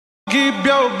Keep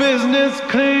your business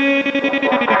clean.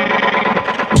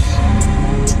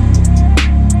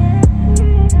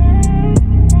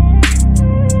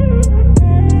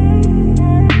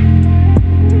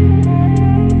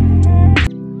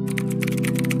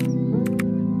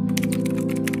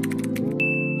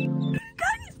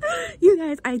 You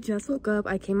guys, I just woke up.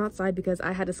 I came outside because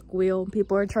I had to squeal.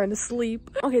 People are trying to sleep.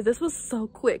 Okay, this was so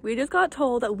quick. We just got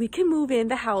told that we can move in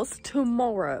the house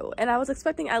tomorrow. And I was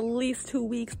expecting at least 2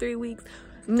 weeks, 3 weeks.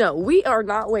 No, we are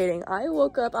not waiting. I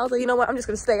woke up. I was like, you know what? I'm just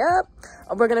going to stay up.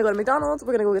 We're going to go to McDonald's.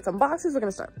 We're going to go get some boxes. We're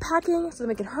going to start packing so that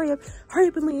we can hurry up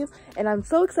and leave. And I'm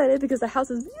so excited because the house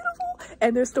is beautiful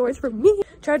and there's storage for me.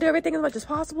 Try to do everything as much as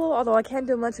possible, although I can't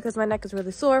do much because my neck is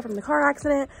really sore from the car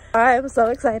accident. I'm so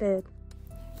excited.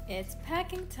 It's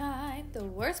packing time, the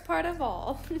worst part of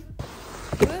all.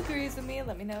 Who agrees with me?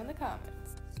 Let me know in the comments.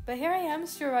 But here I am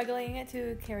struggling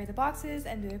to carry the boxes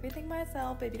and do everything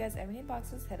myself. But if you guys ever need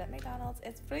boxes, hit up McDonald's,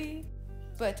 it's free.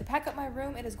 But to pack up my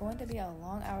room, it is going to be a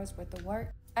long hour's worth of work.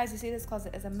 As you see, this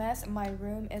closet is a mess. My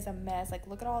room is a mess. Like,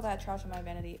 look at all that trash in my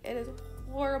vanity. It is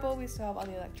horrible. We still have all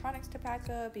the electronics to pack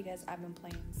up because I've been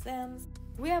playing Sims.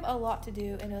 We have a lot to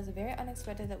do, and it was very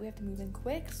unexpected that we have to move in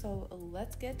quick. So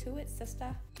let's get to it,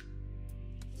 sister.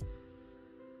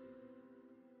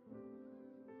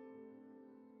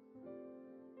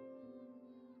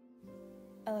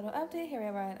 A little update, here we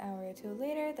are an hour or two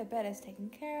later. The bed is taken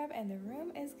care of and the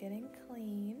room is getting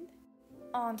cleaned.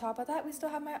 On top of that, we still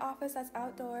have my office that's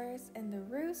outdoors in the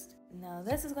roost. Now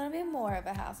this is going to be more of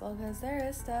a hassle because there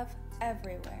is stuff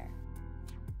everywhere.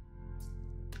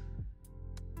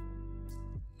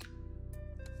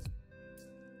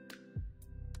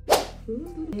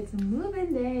 It's a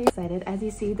move-in day. Excited. As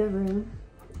you see, the room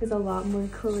is a lot more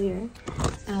clear.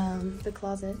 The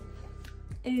closet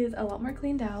is a lot more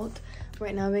cleaned out.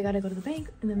 Right now we gotta go to the bank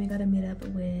and then we gotta meet up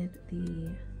with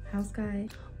the house guy.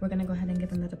 We're gonna go ahead and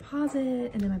give him the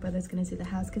deposit, and then my brother's gonna see the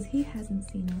house because he hasn't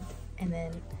seen it, and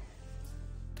then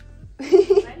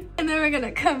and then we're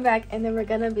gonna come back and then we're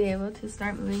gonna be able to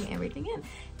start moving everything in.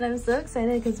 And I'm so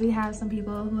excited because we have some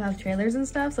people who have trailers and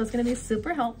stuff, so it's gonna be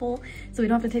super helpful so we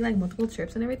don't have to take like multiple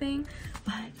trips and everything.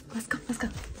 But let's go.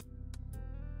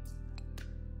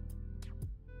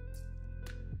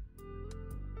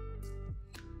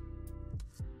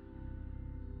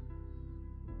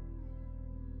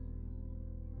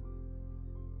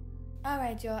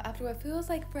 Alright y'all, after what feels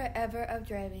like forever of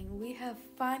driving, we have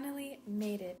finally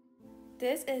made it.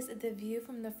 This is the view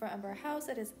from the front of our house.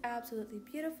 It is absolutely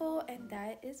beautiful, and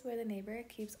that is where the neighbor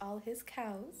keeps all his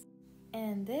cows.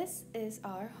 And this is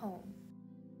our home.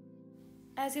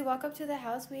 As you walk up to the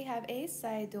house, we have a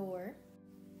side door,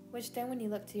 which then when you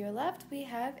look to your left, we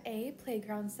have a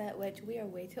playground set, which we are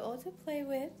way too old to play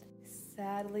with,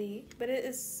 sadly, but it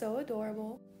is so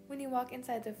adorable. When you walk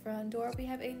inside the front door, we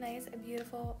have a nice,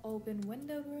 beautiful, open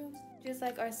window room, just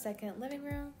like our second living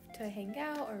room, to hang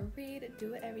out or read,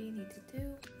 do whatever you need to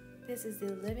do. This is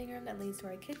the living room that leads to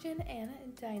our kitchen and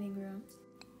dining room.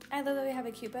 I love that we have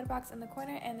a cute bed box in the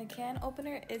corner, and the can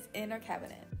opener is in our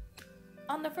cabinet.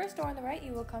 On the first door on the right,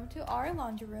 you will come to our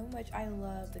laundry room, which I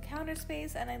love the counter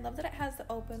space, and I love that it has the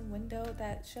open window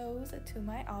that shows to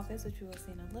my office, which we will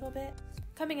see in a little bit.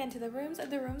 Coming into the rooms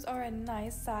are a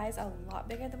nice size, a lot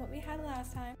bigger than what we had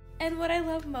last time. And what I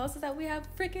love most is that we have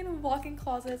freaking walk-in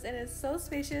closets. It is so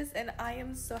spacious, and I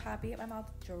am so happy. My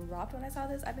mouth dropped when I saw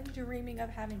this. I've been dreaming of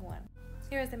having one.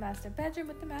 Here is the master bedroom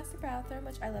with the master bathroom,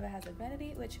 which I love. It has a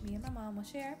vanity, which me and my mom will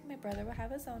share. My brother will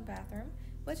have his own bathroom,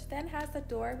 which then has the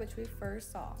door which we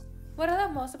first saw. What I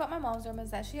love most about my mom's room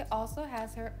is that she also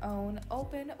has her own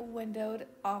open windowed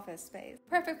office space.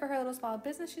 Perfect for her little small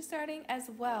business she's starting, as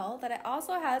well that it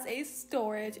also has a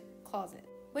storage closet,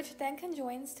 which then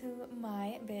conjoins to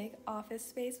my big office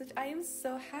space, which I am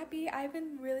so happy. I've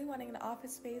been really wanting an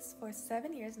office space for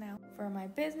 7 years now. For my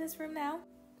business room now,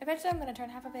 eventually I'm going to turn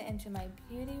half of it into my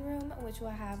beauty room, which will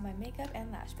have my makeup and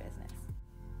lash business.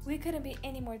 We couldn't be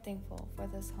any more thankful for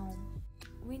this home.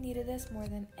 We needed this more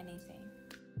than anything.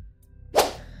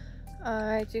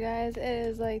 Alright you guys, it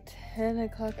is like 10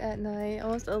 o'clock at night,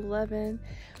 almost 11.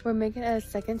 We're making a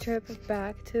second trip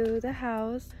back to the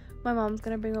house. My mom's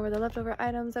gonna bring over the leftover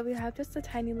items that we have, just the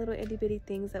tiny little itty bitty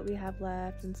things that we have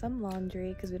left, and some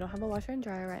laundry because we don't have a washer and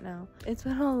dryer right now. It's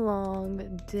been a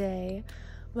long day,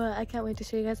 but I can't wait to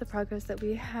show you guys the progress that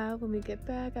we have when we get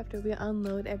back after we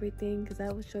unload everything, because I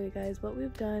will show you guys what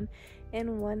we've done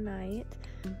in one night.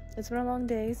 It's been a long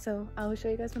day, so I will show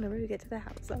you guys whenever we get to the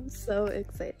house. I'm so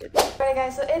excited. Alright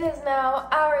guys, so it is now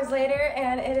hours later,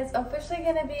 and it is officially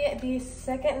gonna be the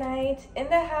second night in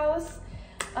the house.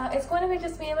 It's going to be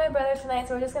just me and my brother tonight,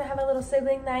 so we're just gonna have a little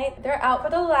sibling night. They're out for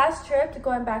the last trip,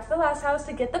 going back to the last house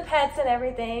to get the pets and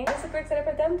everything. I'm super excited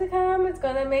for them to come. It's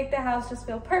gonna make the house just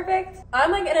feel perfect.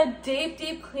 I'm like in a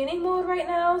deep cleaning mode right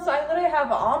now, so I literally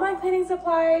have all my cleaning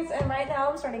supplies, and right now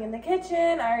I'm starting in the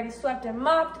kitchen. I already swept and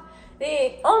mopped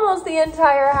almost the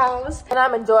entire house, and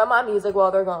I'm enjoying my music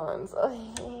while they're gone.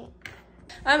 So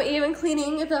I'm even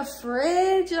cleaning the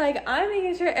fridge. Like, I'm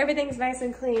making sure everything's nice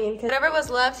and clean, because whatever was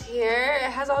left here,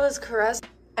 it has all this crust.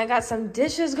 I got some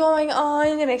dishes going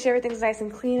on to make sure everything's nice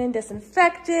and clean and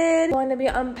disinfected. I'm going to be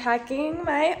unpacking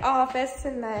my office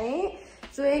tonight.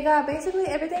 So we got basically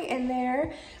everything in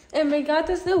there. And we got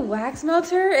this new wax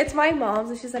melter. It's my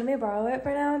mom's, and she said me borrow it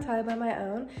for now until I buy my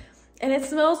own. And it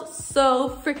smells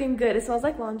so freaking good. It smells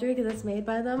like laundry because it's made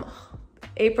by them.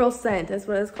 April scent is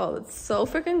what it's called. It's so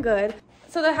freaking good.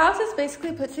 So the house is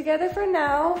basically put together for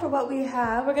now for what we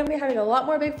have. We're gonna be having a lot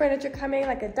more big furniture coming,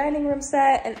 like a dining room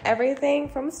set and everything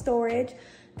from storage.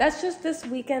 That's just this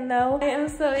weekend though. I am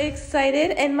so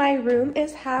excited, and my room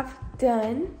is half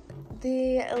done.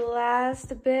 The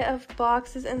last bit of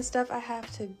boxes and stuff I have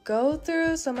to go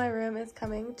through, so my room is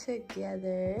coming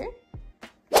together.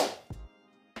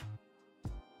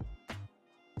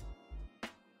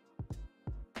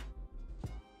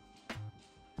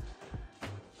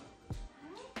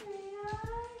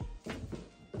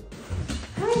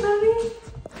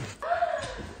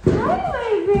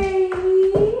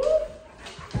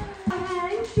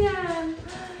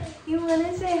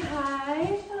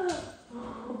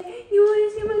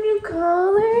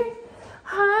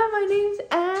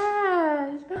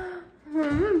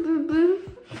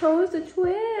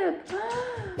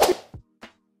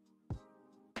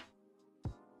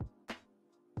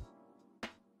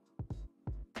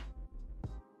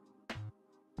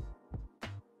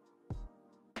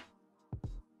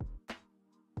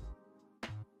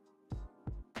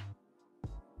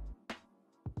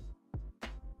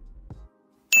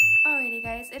 Alrighty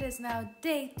guys, it is now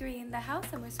day 3 in the house,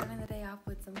 and we're starting the day off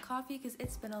with some coffee because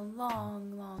it's been a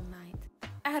long night.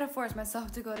 I had to force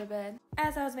myself to go to bed.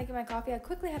 As I was making my coffee, I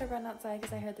quickly had to run outside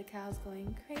because I heard the cows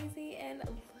going crazy, and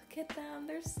look at them,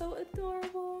 they're so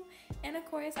adorable. And of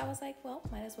course I was like, well,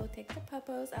 might as well take the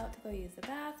puppos out to go use the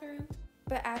bathroom.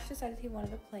 But Ash decided he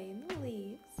wanted to play in the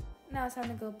leaves. Now it's time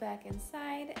to go back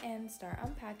inside and start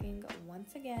unpacking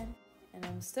once again. And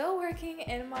I'm still working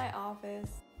in my office,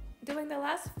 doing the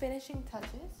last finishing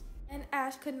touches, and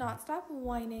Ash could not stop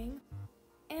whining.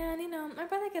 And you know, my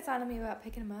brother gets on to me about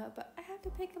picking him up, but I have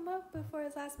to pick him up before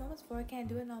his last moments before I can't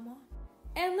do it no more.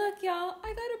 And look y'all,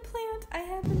 I got a plant. I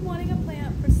have been wanting a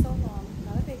plant for so long.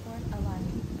 Not a big one, a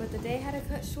limey. But the day had to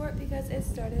cut short because it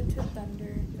started to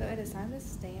thunder, so it is time to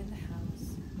stay in the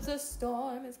house. The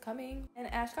storm is coming.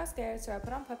 And Ash got scared, so I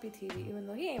put on puppy TV, even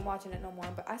though he ain't watching it no more,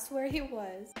 but I swear he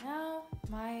was. Now,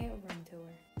 my room tour.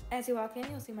 As you walk in,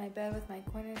 you'll see my bed with my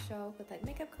corner shelf with like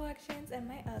makeup collections and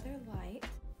my other light.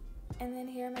 And then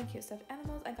here are my cute stuffed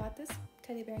animals. I got this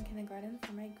teddy bear in kindergarten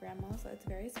for my grandma, so it's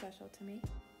very special to me.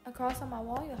 Across on my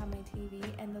wall, you'll have my TV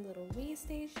and the little Wii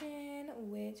station,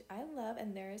 which I love.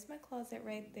 And there is my closet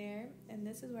right there. And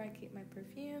this is where I keep my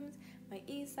perfumes, my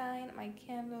e-sign, my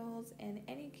candles, and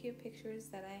any cute pictures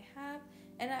that I have.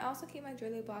 And I also keep my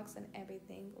jewelry box and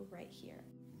everything right here.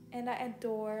 And I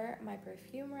adore my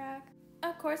perfume rack.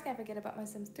 Of course, can't forget about my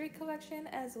Sims 3 collection,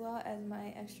 as well as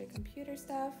my extra computer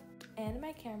stuff and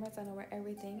my cameras. I know where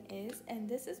everything is. And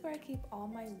this is where I keep all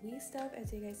my Wii stuff.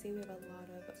 As you guys see, we have a lot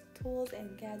of tools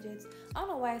and gadgets. I don't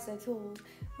know why I said tools,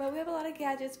 but we have a lot of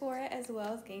gadgets for it, as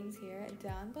well as games here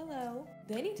down below.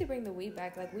 They need to bring the Wii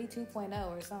back, like Wii 2.0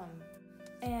 or something.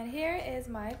 And here is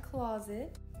my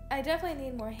closet. I definitely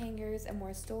need more hangers and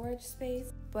more storage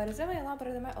space, but it's definitely a lot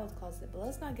better than my old closet, but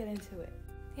let's not get into it.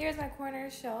 Here's my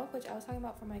corner shelf, which I was talking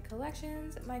about for my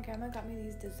collections. My grandma got me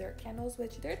these dessert candles,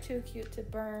 which they're too cute to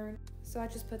burn. So I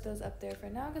just put those up there for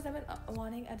now because I've been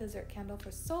wanting a dessert candle for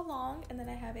so long. And then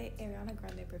I have a Ariana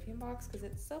Grande perfume box because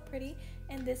it's so pretty.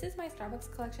 And this is my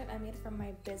Starbucks collection I made from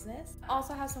my business. I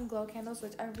also have some glow candles,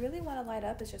 which I really want to light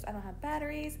up. It's just I don't have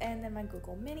batteries. And then my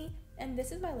Google Mini. And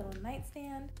this is my little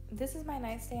nightstand. This is my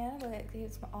nightstand where it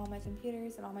keeps all my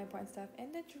computers and all my important stuff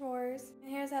in the drawers.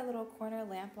 And here's that little corner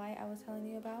lamp light I was telling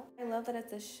you about. I love that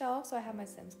it's a shelf, so I have my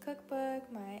Sims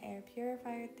cookbook, my air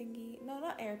purifier thingy. No,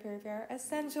 not air purifier,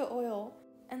 essential oil.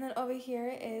 And then over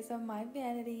here is my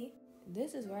vanity.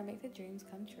 This is where I make the dreams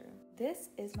come true. This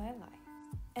is my life.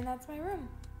 And that's my room.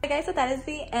 Okay guys, so that is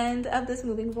the end of this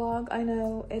moving vlog. I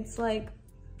know it's like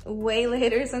way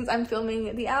later since I'm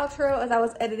filming the outro. As I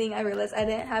was editing, I realized I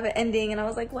didn't have an ending, and I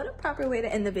was like, what a proper way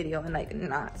to end the video and like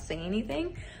not say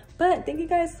anything. But thank you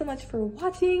guys so much for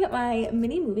watching my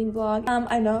mini moving vlog.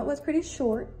 I know it was pretty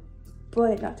short,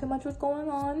 but not too much was going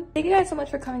on. Thank you guys so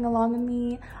much for coming along with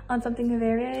me on something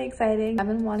very exciting I've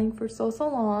been wanting for so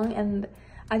long, and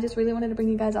I just really wanted to bring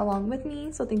you guys along with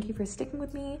me, so thank you for sticking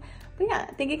with me. But yeah,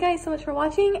 thank you guys so much for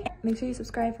watching. Make sure you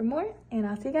subscribe for more, and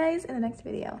I'll see you guys in the next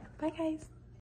video. Bye guys.